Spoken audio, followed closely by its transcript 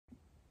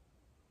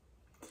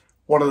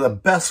one of the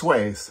best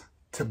ways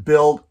to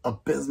build a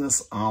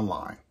business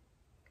online.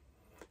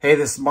 Hey,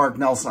 this is Mark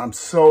Nelson. I'm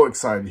so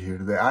excited here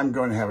today. I'm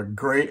going to have a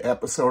great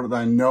episode and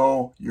I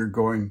know you're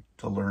going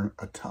to learn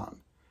a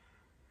ton.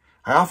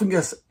 I often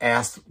get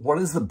asked, what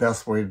is the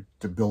best way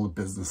to build a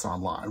business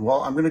online?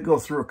 Well, I'm going to go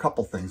through a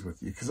couple things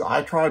with you because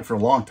I tried for a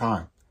long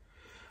time.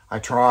 I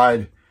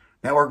tried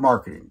network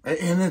marketing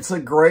and it's a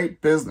great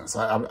business.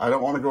 I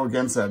don't want to go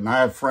against that. And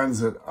I have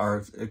friends that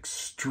are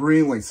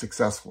extremely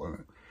successful in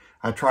it.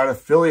 I tried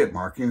affiliate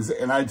marketing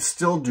and I'd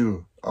still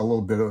do a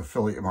little bit of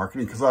affiliate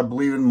marketing because I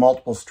believe in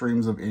multiple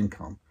streams of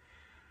income.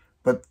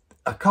 But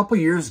a couple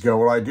years ago,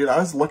 what I did, I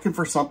was looking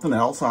for something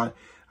else. I'm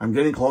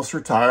getting close to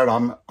retired.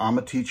 I'm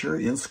a teacher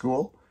in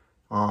school,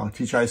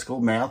 teach high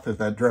school math at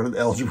that dreaded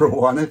Algebra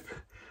 1. If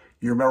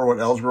you remember what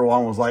Algebra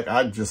 1 was like,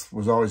 I just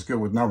was always good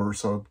with numbers,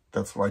 so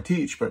that's what I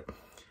teach. But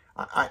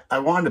I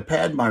wanted to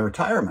pad my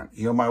retirement.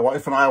 You know, my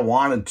wife and I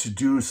wanted to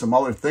do some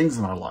other things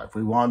in our life.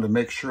 We wanted to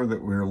make sure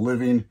that we were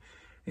living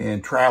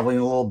and traveling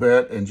a little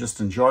bit and just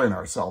enjoying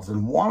ourselves.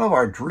 And one of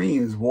our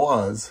dreams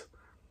was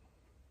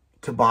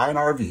to buy an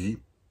RV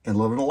and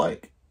live in a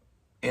lake.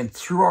 And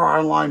through our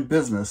online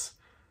business,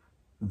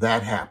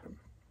 that happened.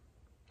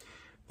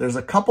 There's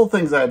a couple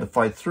things I had to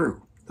fight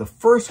through. The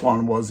first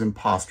one was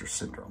imposter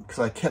syndrome because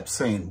I kept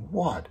saying,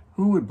 what?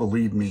 Who would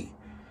believe me?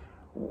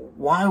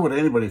 Why would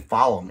anybody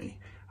follow me?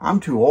 I'm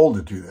too old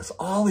to do this.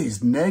 All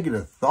these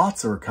negative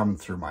thoughts that were coming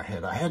through my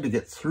head, I had to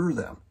get through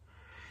them.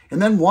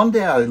 And then one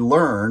day I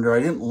learned, or I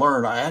didn't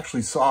learn, I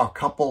actually saw a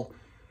couple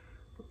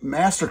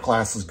master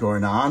classes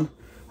going on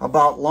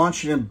about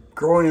launching and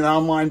growing an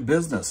online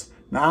business.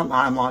 Not an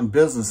online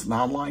business, an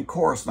online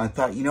course. And I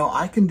thought, you know,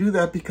 I can do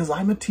that because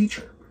I'm a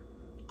teacher.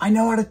 I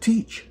know how to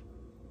teach.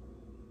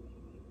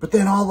 But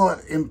then all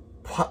the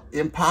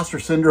imposter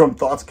syndrome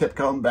thoughts kept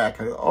coming back.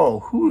 I go, oh,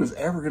 who is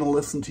ever going to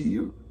listen to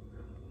you?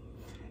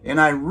 And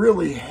I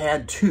really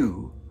had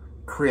to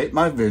create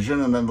my vision.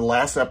 And then the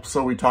last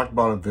episode, we talked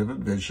about a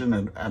vivid vision.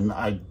 And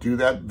I do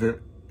that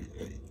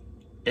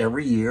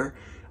every year.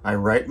 I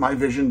write my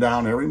vision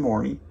down every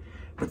morning.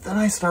 But then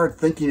I started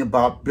thinking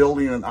about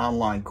building an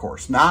online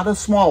course, not a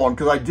small one,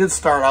 because I did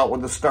start out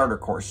with a starter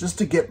course just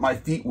to get my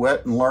feet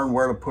wet and learn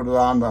where to put it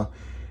on the,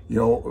 you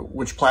know,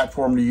 which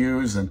platform to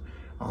use. And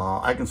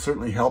I can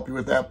certainly help you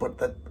with that.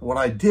 But what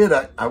I did,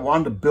 I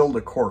wanted to build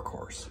a core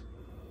course.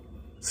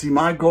 See,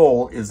 my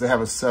goal is to have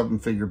a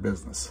 7-figure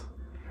business.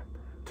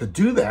 To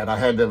do that, I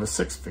had to have a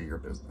 6-figure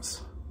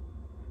business,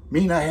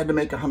 meaning I had to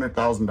make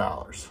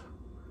 $100,000.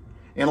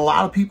 And a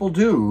lot of people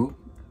do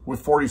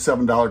with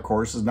 $47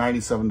 courses,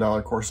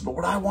 $97 courses. But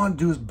what I want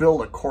to do is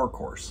build a core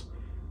course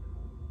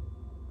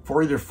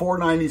for either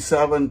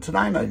 $497 to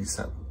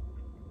 $997.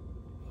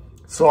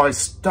 So I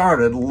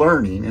started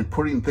learning and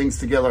putting things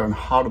together on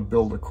how to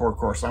build a core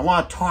course. I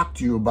want to talk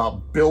to you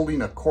about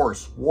building a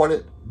course, what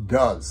it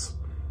does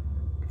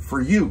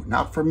for you,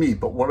 not for me,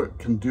 but what it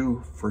can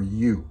do for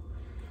you.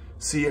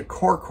 See, a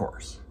core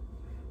course,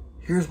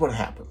 here's what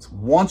happens.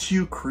 Once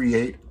you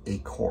create a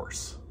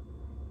course,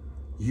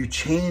 you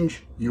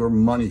change your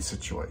money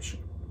situation.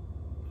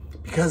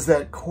 Because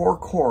that core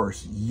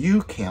course,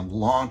 you can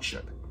launch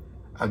it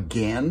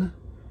again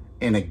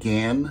and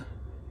again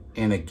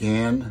and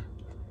again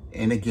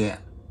and again.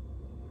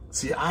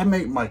 See, I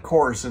make my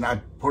course and I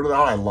put it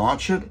out, I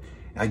launch it,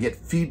 I get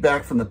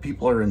feedback from the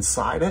people that are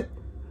inside it,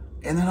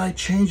 and then I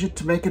change it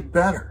to make it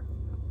better.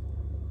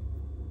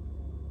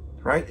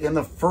 Right? And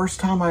the first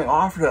time I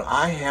offered it,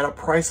 I had a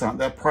price on it.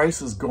 That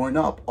price is going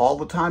up all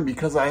the time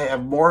because I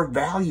have more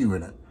value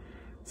in it.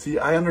 See,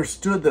 I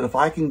understood that if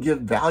I can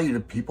give value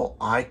to people,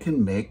 I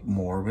can make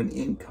more of an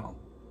income.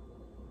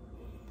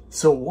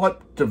 So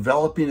what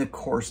developing a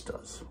course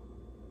does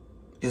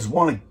is,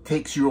 one, it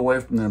takes you away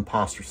from the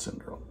imposter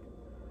syndrome.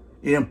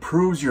 It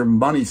improves your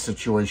money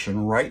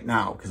situation right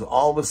now because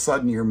all of a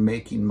sudden you're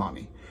making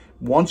money.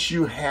 Once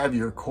you have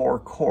your core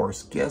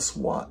course, guess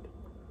what?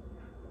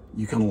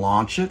 You can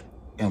launch it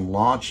and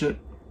launch it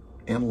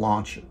and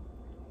launch it.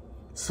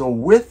 So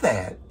with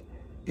that,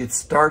 it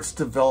starts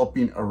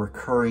developing a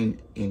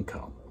recurring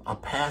income, a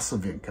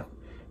passive income,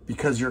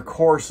 because your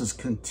course is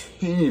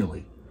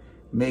continually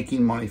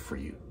making money for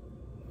you.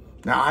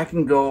 Now, I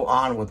can go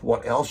on with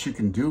what else you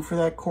can do for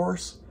that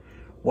course,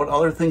 what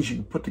other things you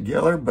can put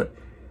together, but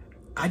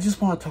I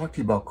just want to talk to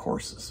you about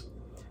courses.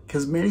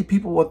 Because many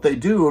people, what they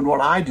do and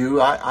what I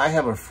do, I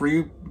have a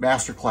free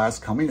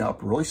masterclass coming up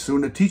really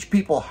soon to teach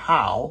people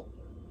how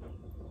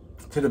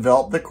to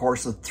develop the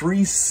course of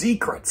 3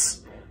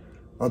 secrets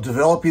of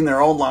developing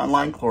their own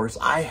online course.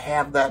 I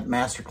have that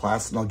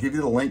masterclass and I'll give you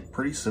the link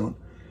pretty soon.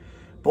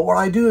 But what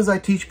I do is I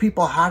teach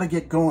people how to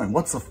get going.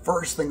 What's the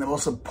first thing, the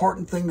most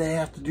important thing they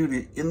have to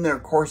do in their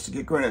course to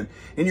get going?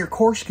 And your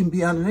course can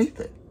be on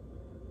anything.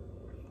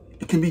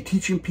 It can be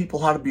teaching people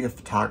how to be a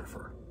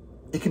photographer.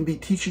 It can be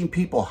teaching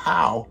people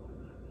how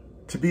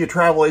to be a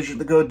travel agent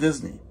to go to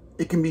Disney.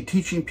 It can be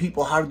teaching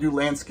people how to do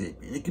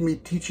landscaping. It can be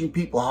teaching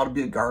people how to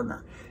be a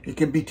gardener. It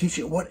can be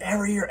teaching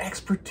whatever your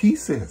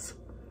expertise is.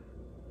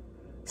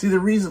 See, the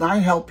reason I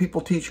help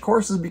people teach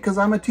courses is because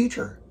I'm a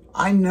teacher.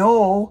 I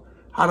know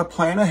how to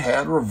plan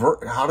ahead,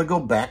 how to go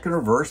back and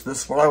reverse.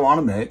 This is what I want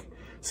to make.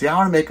 See, I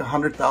want to make a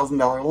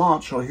 $100,000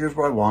 launch, so here's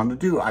what I wanted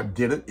to do. I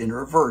did it in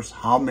reverse,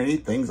 how many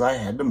things I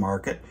had to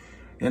market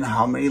and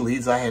how many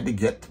leads I had to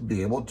get to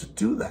be able to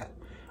do that.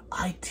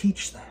 I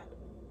teach that.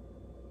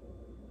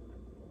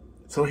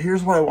 So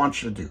here's what I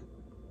want you to do.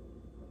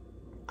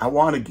 I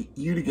want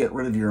you to get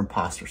rid of your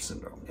imposter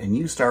syndrome, and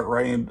you start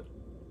writing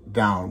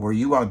down where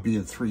you want to be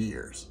in 3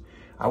 years.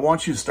 I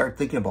want you to start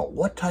thinking about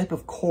what type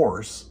of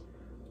course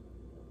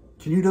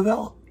can you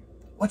develop?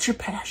 What's your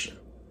passion?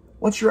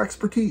 What's your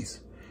expertise?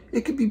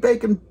 It could be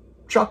baking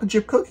chocolate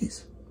chip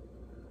cookies.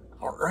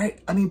 All right.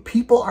 I mean,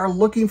 people are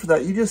looking for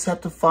that. You just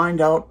have to find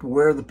out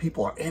where the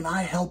people are. And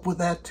I help with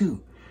that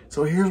too.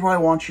 So here's what I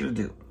want you to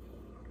do.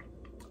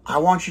 I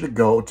want you to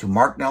go to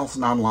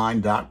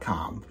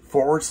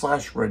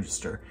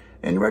marknelsononline.com/register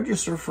and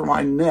register for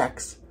my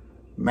next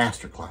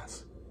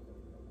masterclass.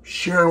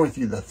 Sharing with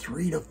you the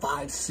 3 to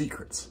 5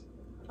 secrets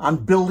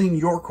on building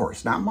your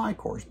course, not my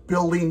course,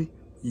 building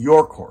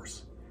your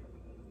course.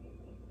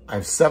 I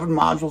have 7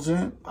 modules in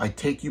it. I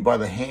take you by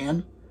the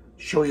hand,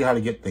 show you how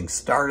to get things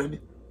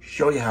started,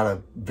 show you how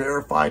to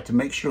verify to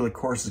make sure the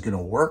course is going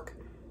to work,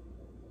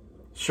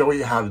 show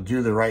you how to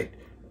do the right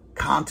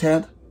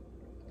content.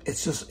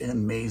 It's just an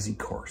amazing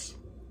course.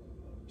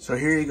 So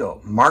here you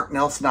go,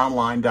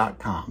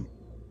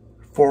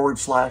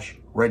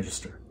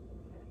 marknelsononline.com/register.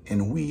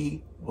 And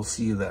we will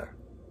see you there.